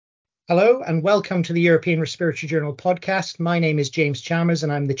Hello and welcome to the European Respiratory Journal podcast. My name is James Chalmers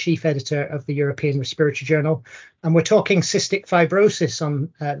and I'm the chief editor of the European Respiratory Journal. And we're talking cystic fibrosis on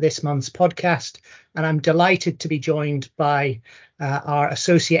this month's podcast. And I'm delighted to be joined by our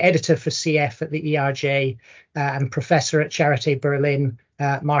associate editor for CF at the ERJ and professor at Charité Berlin,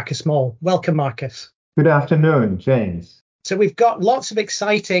 Marcus Moll. Welcome, Marcus. Good afternoon, James. So we've got lots of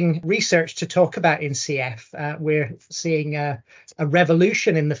exciting research to talk about in CF. We're seeing a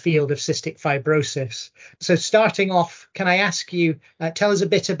revolution in the field of cystic fibrosis. So starting off, can I ask you, tell us a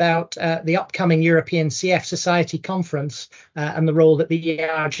bit about the upcoming European CF Society conference and the role that the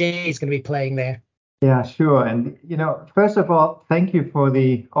ERJ is going to be playing there? Yeah, sure. And, first of all, thank you for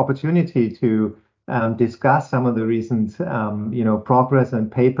the opportunity to discuss some of the recent, progress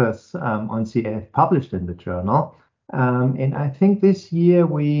and papers on CF published in the journal. And I think this year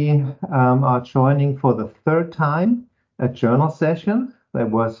we are joining for the third time a journal session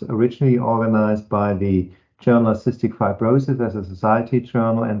that was originally organized by the Journal of Cystic Fibrosis as a society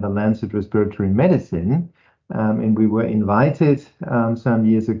journal and the Lancet Respiratory Medicine. And we were invited some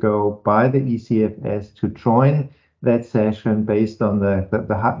years ago by the ECFS to join that session based on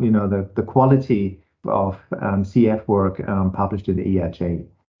the quality of CF work published in the ERJ.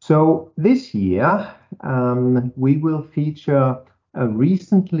 So this year, we will feature a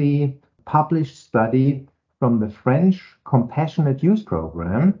recently published study from the French Compassionate Use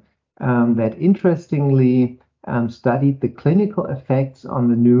Program that interestingly studied the clinical effects on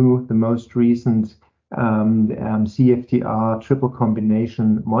the most recent CFTR triple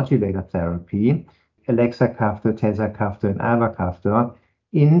combination modulator therapy, elexacaftor, tezacaftor, and ivacaftor,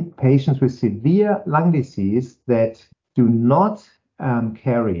 in patients with severe lung disease that do not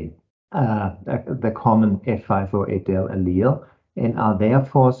carry the common F508del allele and are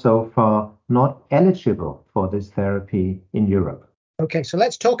therefore so far not eligible for this therapy in Europe. Okay, so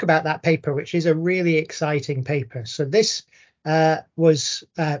let's talk about that paper, which is a really exciting paper. So this you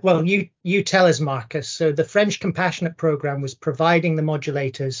tell us, Marcus. So the French Compassionate Program was providing the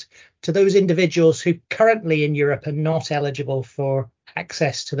modulators to those individuals who currently in Europe are not eligible for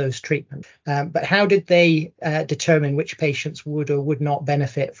access to those treatments. But how did they determine which patients would or would not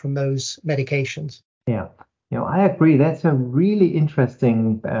benefit from those medications? Yeah, I agree. That's a really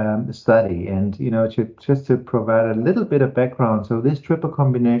interesting study. And, just to provide a little bit of background. So this triple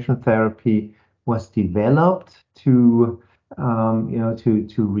combination therapy was developed to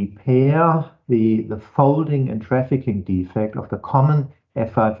repair the folding and trafficking defect of the common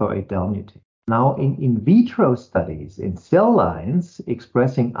F508del mutation. Now, in vitro studies in cell lines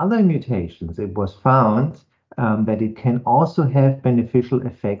expressing other mutations, it was found that it can also have beneficial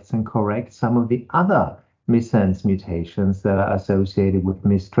effects and correct some of the other missense mutations that are associated with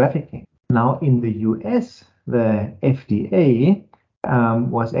mistrafficking. Now, in the US, the FDA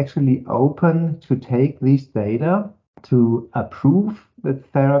was actually open to take these data to approve the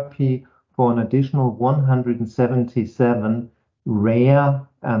therapy for an additional 177 rare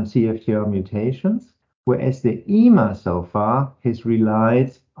CFTR mutations, whereas the EMA so far has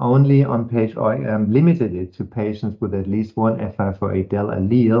relied only on limited it to patients with at least one F508del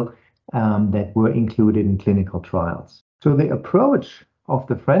allele that were included in clinical trials. So the approach of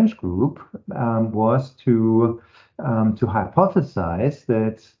the French group was to hypothesize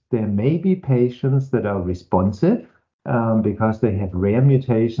that there may be patients that are responsive because they have rare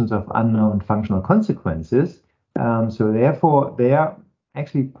mutations of unknown functional consequences. So therefore, they are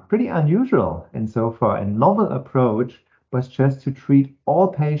actually pretty unusual. And so far, a novel approach was just to treat all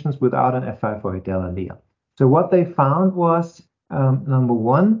patients without an F508del allele. So what they found was, number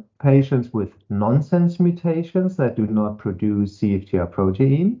one, patients with nonsense mutations that do not produce CFTR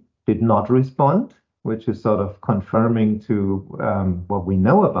protein did not respond, which is sort of confirming to what we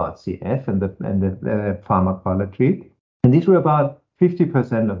know about CF and the pharmacology. And these were about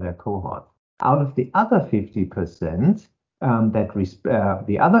 50% of their cohort. Out of the other 50%,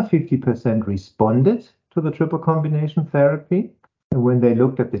 the other 50% responded to the triple combination therapy. And when they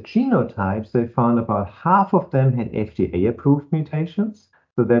looked at the genotypes, they found about half of them had FDA-approved mutations.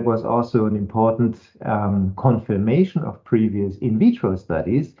 So that was also an important confirmation of previous in vitro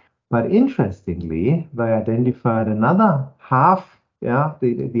studies. But interestingly, they identified another half,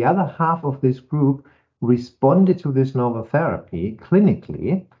 the other half of this group responded to this novel therapy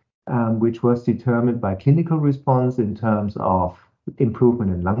clinically, which was determined by clinical response in terms of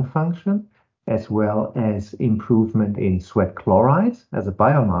improvement in lung function, as well as improvement in sweat chloride as a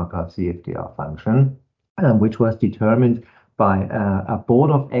biomarker of CFTR function, which was determined by a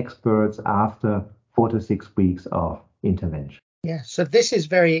board of experts after 4 to 6 weeks of intervention. Yeah, so this is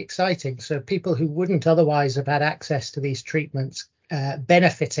very exciting. So people who wouldn't otherwise have had access to these treatments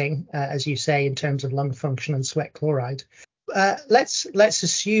benefiting, as you say, in terms of lung function and sweat chloride. Let's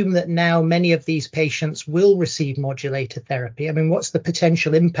assume that now many of these patients will receive modulator therapy. I mean, what's the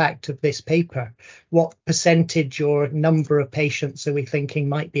potential impact of this paper? What percentage or number of patients are we thinking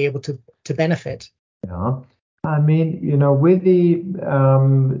might be able to benefit? Yeah, I mean, with the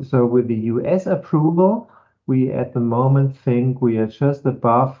with the US approval, we at the moment think we are just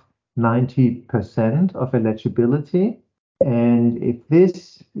above 90% of eligibility. And if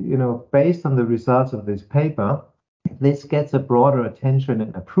this, based on the results of this paper, if this gets a broader attention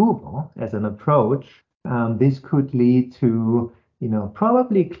and approval as an approach, this could lead to,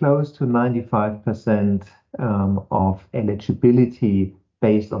 probably close to 95% of eligibility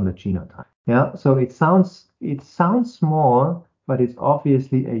based on the genotype. Yeah, so it sounds small, but it's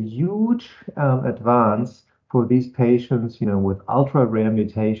obviously a huge advance for these patients, with ultra rare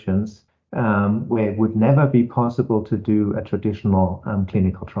mutations, where it would never be possible to do a traditional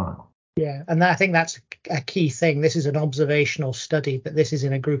clinical trial. Yeah, and I think that's a key thing. This is an observational study, but this is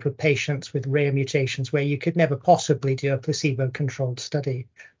in a group of patients with rare mutations where you could never possibly do a placebo-controlled study.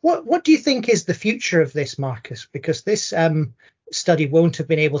 What do you think is the future of this, Marcus? Because this study won't have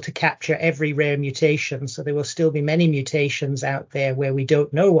been able to capture every rare mutation, so there will still be many mutations out there where we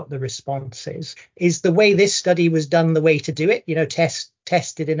don't know what the response is. Is the way this study was done the way to do it?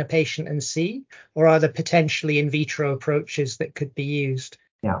 Test it in a patient and see, or are there potentially in vitro approaches that could be used?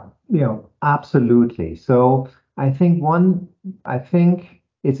 Yeah, absolutely. So I think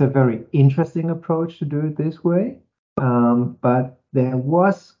it's a very interesting approach to do it this way. But there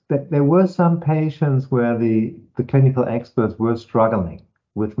were some patients where the clinical experts were struggling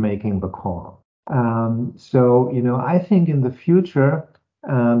with making the call. I think in the future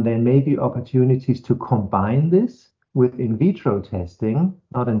there may be opportunities to combine this with in vitro testing,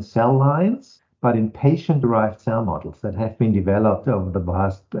 not in cell lines, but in patient-derived cell models that have been developed over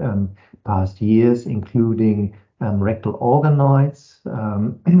the past years, including rectal organoids,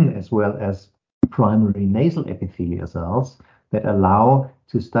 as well as primary nasal epithelial cells that allow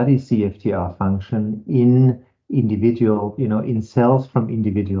to study CFTR function in individual, in cells from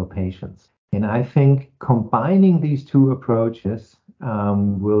individual patients. And I think combining these two approaches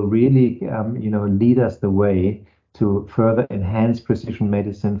will really, lead us the way to further enhance precision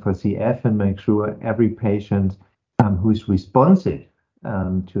medicine for CF and make sure every patient who's responsive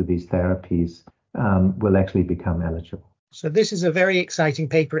to these therapies will actually become eligible. So this is a very exciting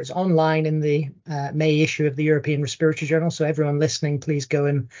paper. It's online in the May issue of the European Respiratory Journal. So everyone listening, please go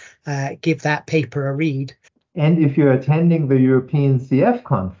and give that paper a read. And if you're attending the European CF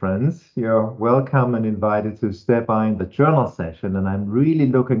conference, you're welcome and invited to step by in the journal session. And I'm really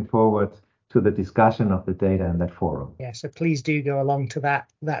looking forward to the discussion of the data in that forum. Yeah, so please do go along to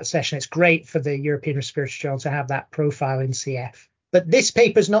that session. It's great for the European Respiratory Journal to have that profile in CF. But this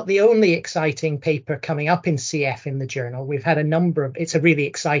paper is not the only exciting paper coming up in CF in the journal. We've had it's a really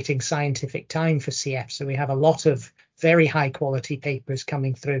exciting scientific time for CF. So we have a lot of very high quality papers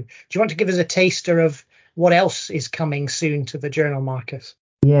coming through. Do you want to give us a taster of what else is coming soon to the journal, Marcus?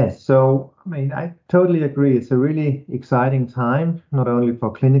 Yes, so I totally agree. It's a really exciting time, not only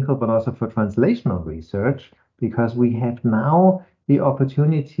for clinical, but also for translational research, because we have now the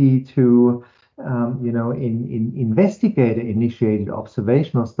opportunity to, in investigator-initiated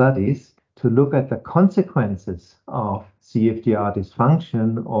observational studies, to look at the consequences of CFTR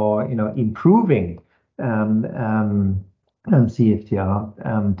dysfunction or, improving CFTR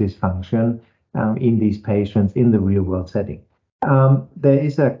dysfunction in these patients in the real-world setting. There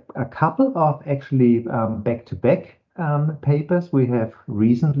is a couple of actually back-to-back papers we have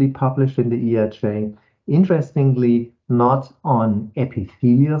recently published in the ERJ, interestingly, not on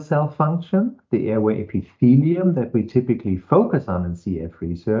epithelial cell function, the airway epithelium that we typically focus on in CF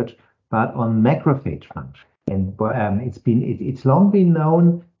research, but on macrophage function. And it's long been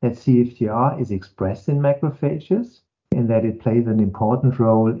known that CFTR is expressed in macrophages and that it plays an important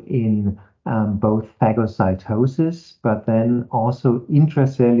role in both phagocytosis, but then also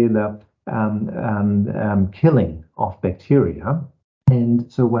intracellular killing of bacteria. And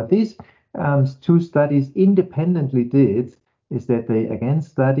so what these two studies independently did is that they again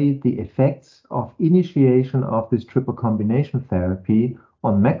studied the effects of initiation of this triple combination therapy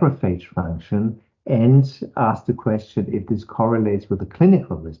on macrophage function and asked the question if this correlates with the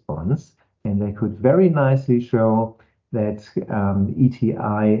clinical response. And they could very nicely show that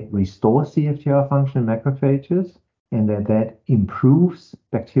ETI restores CFTR function in macrophages and that improves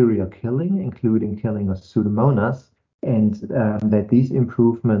bacterial killing, including killing of Pseudomonas, and that these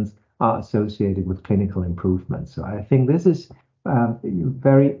improvements are associated with clinical improvements. So I think this is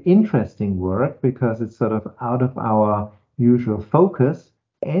very interesting work because it's sort of out of our usual focus,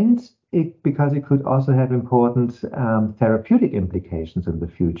 and because it could also have important therapeutic implications in the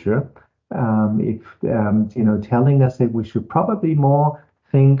future. If telling us that we should probably more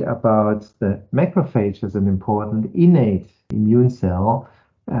think about the macrophage as an important innate immune cell,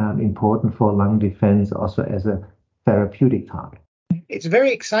 important for lung defense, also as a therapeutic target. It's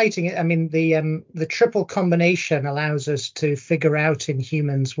very exciting. I mean, the triple combination allows us to figure out in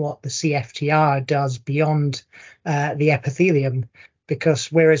humans what the CFTR does beyond the epithelium,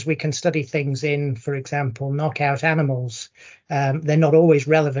 because whereas we can study things in, for example, knockout animals, they're not always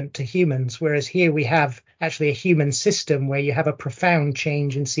relevant to humans. Whereas here we have actually a human system where you have a profound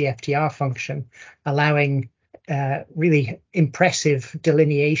change in CFTR function, allowing really impressive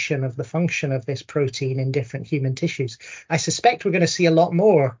delineation of the function of this protein in different human tissues. I suspect we're going to see a lot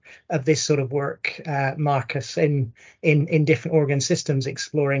more of this sort of work, Marcus, in different organ systems,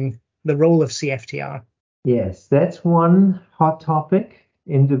 exploring the role of CFTR. Yes, that's one hot topic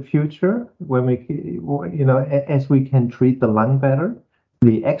in the future when as we can treat the lung better,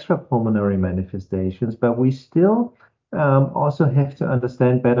 the extrapulmonary manifestations, but we still also have to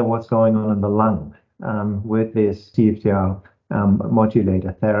understand better what's going on in the lung with this CFTR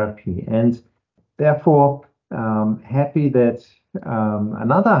modulator therapy. And therefore, happy that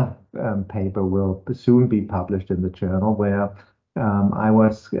another paper will soon be published in the journal where I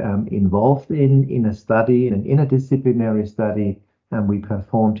was involved in a study, an interdisciplinary study, and we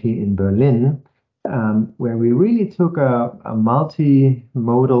performed here in Berlin, where we really took a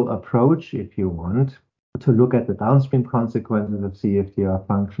multimodal approach, if you want, to look at the downstream consequences of CFTR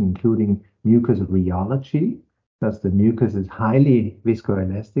function, including mucus rheology, because the mucus is highly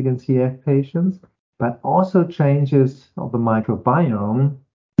viscoelastic in CF patients, but also changes of the microbiome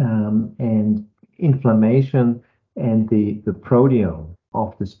and inflammation and the proteome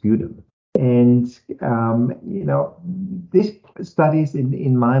of the sputum. And, these studies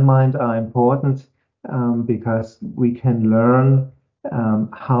in my mind are important because we can learn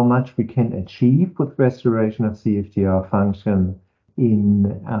how much we can achieve with restoration of CFTR function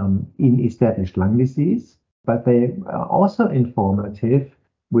in established lung disease, but they are also informative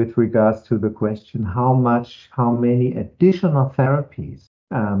with regards to the question how many additional therapies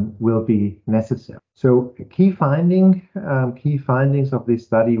will be necessary. So key findings of this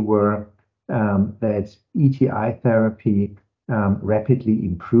study were that ETI therapy rapidly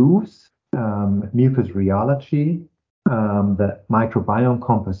improves mucus rheology, the microbiome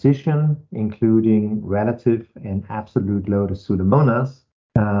composition, including relative and absolute load of Pseudomonas.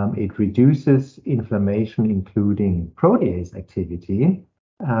 It reduces inflammation, including protease activity.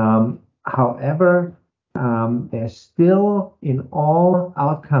 However, there's still in all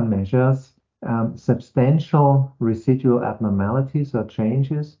outcome measures substantial residual abnormalities or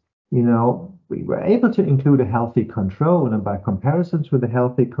changes. We were able to include a healthy control, and by comparison to the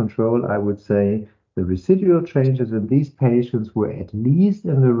healthy control, I would say the residual changes in these patients were at least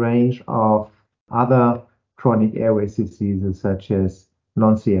in the range of other chronic airways diseases such as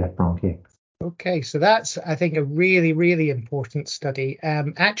non-CF bronchiectasis. Okay, so that's, I think, a really, really important study,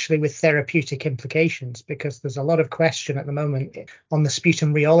 actually with therapeutic implications, because there's a lot of question at the moment on the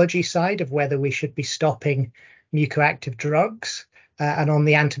sputum rheology side of whether we should be stopping mucoactive drugs, and on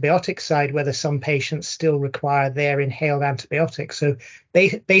the antibiotic side, whether some patients still require their inhaled antibiotics. So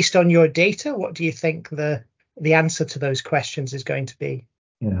based on your data, what do you think the answer to those questions is going to be?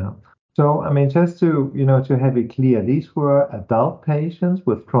 Yeah. So, just to have it clear, these were adult patients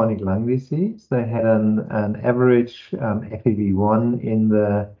with chronic lung disease. They had an average FEV1 in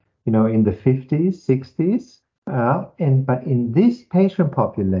the 50s, 60s. But in this patient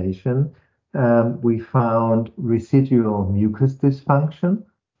population, we found residual mucus dysfunction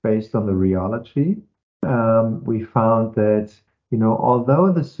based on the rheology. We found that,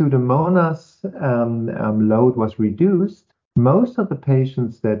 although the Pseudomonas load was reduced, most of the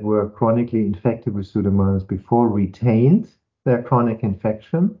patients that were chronically infected with Pseudomonas before retained their chronic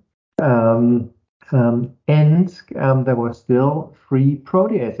infection. And there was still free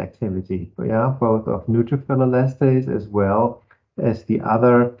protease activity, both of neutrophil elastase as well as the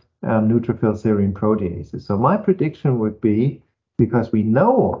other neutrophil serine proteases. So my prediction would be, because we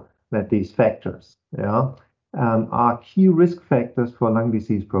know that these factors are key risk factors for lung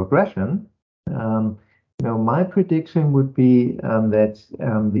disease progression, my prediction would be that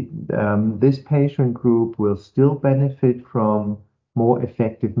this patient group will still benefit from more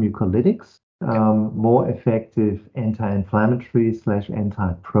effective mucolytics, more effective anti-inflammatory /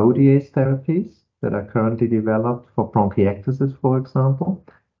 anti-protease therapies that are currently developed for bronchiectasis, for example,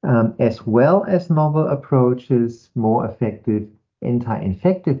 as well as novel approaches, more effective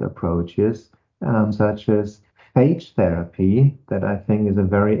anti-infective approaches, such as phage therapy that I think is a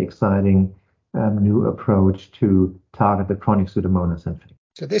very exciting new approach to target the chronic Pseudomonas infection.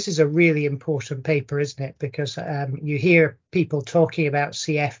 So this is a really important paper, isn't it? Because you hear people talking about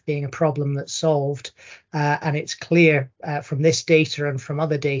CF being a problem that's solved, and it's clear from this data and from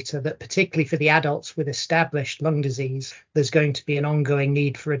other data that particularly for the adults with established lung disease, there's going to be an ongoing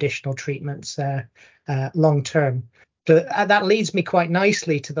need for additional treatments long term. So that leads me quite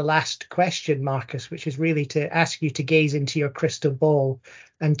nicely to the last question, Marcus, which is really to ask you to gaze into your crystal ball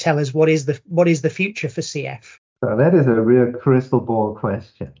and tell us what is the future for CF. So that is a real crystal ball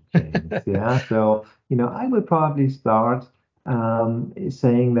question, James. Yeah. So, I would probably start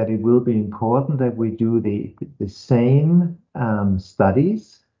saying that it will be important that we do the same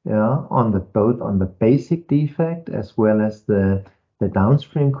studies, both on the basic defect as well as the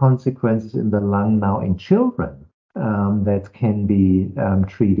downstream consequences in the lung now in children that can be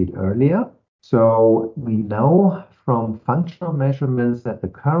treated earlier. So we know from functional measurements that the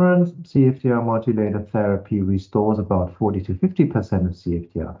current CFTR modulator therapy restores about 40 to 50% of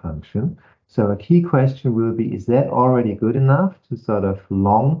CFTR function. So a key question will be, is that already good enough to sort of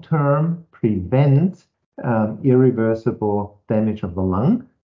long-term prevent irreversible damage of the lung?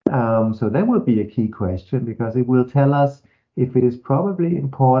 So that will be a key question because it will tell us if it is probably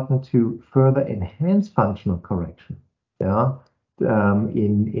important to further enhance functional correction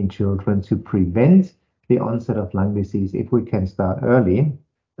in children to prevent the onset of lung disease if we can start early.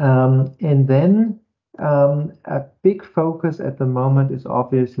 And then a big focus at the moment is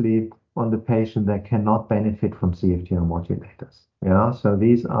obviously on the patient that cannot benefit from CFTR modulators. So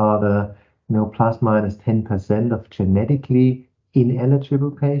these are the plus minus 10% of genetically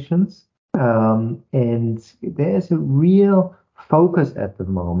ineligible patients. And there's a real focus at the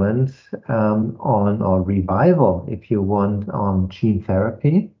moment or revival, if you want, on gene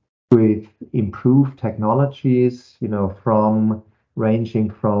therapy with improved technologies, from ranging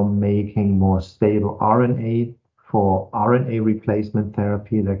from making more stable RNA for RNA replacement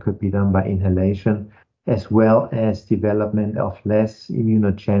therapy that could be done by inhalation, as well as development of less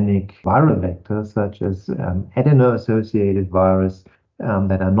immunogenic viral vectors such as adeno-associated virus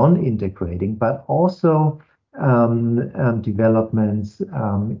that are non-integrating, but also developments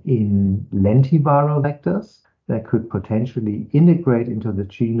in lentiviral vectors that could potentially integrate into the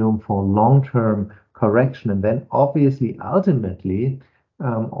genome for long-term correction. And then obviously, ultimately,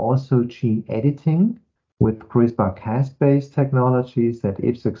 also gene editing with CRISPR-Cas-based technologies that,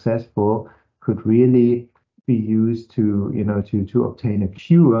 if successful, could really be used to obtain a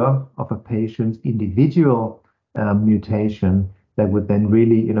cure of a patient's individual mutation that would then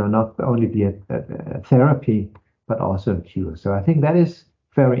really, not only be a therapy, but also a cure. So I think that is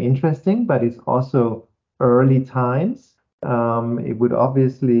very interesting, but it's also early times. It would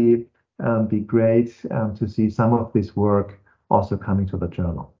obviously be great to see some of this work also coming to the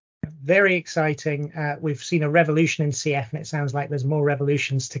journal. Very exciting. We've seen a revolution in CF, and it sounds like there's more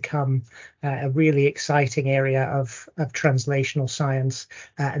revolutions to come. A really exciting area of translational science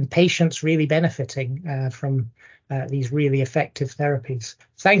and patients really benefiting from these really effective therapies.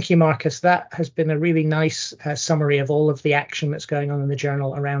 Thank you, Marcus. That has been a really nice summary of all of the action that's going on in the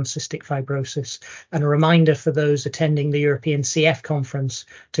journal around cystic fibrosis, and a reminder for those attending the European CF conference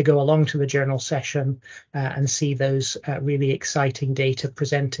to go along to the journal session and see those really exciting data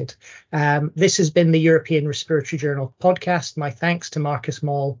presented. This has been the European Respiratory Journal podcast. My thanks to Marcus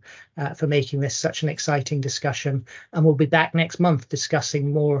Mall for making this such an exciting discussion, and we'll be back next month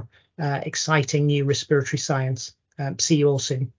discussing more exciting new respiratory science. See you all soon.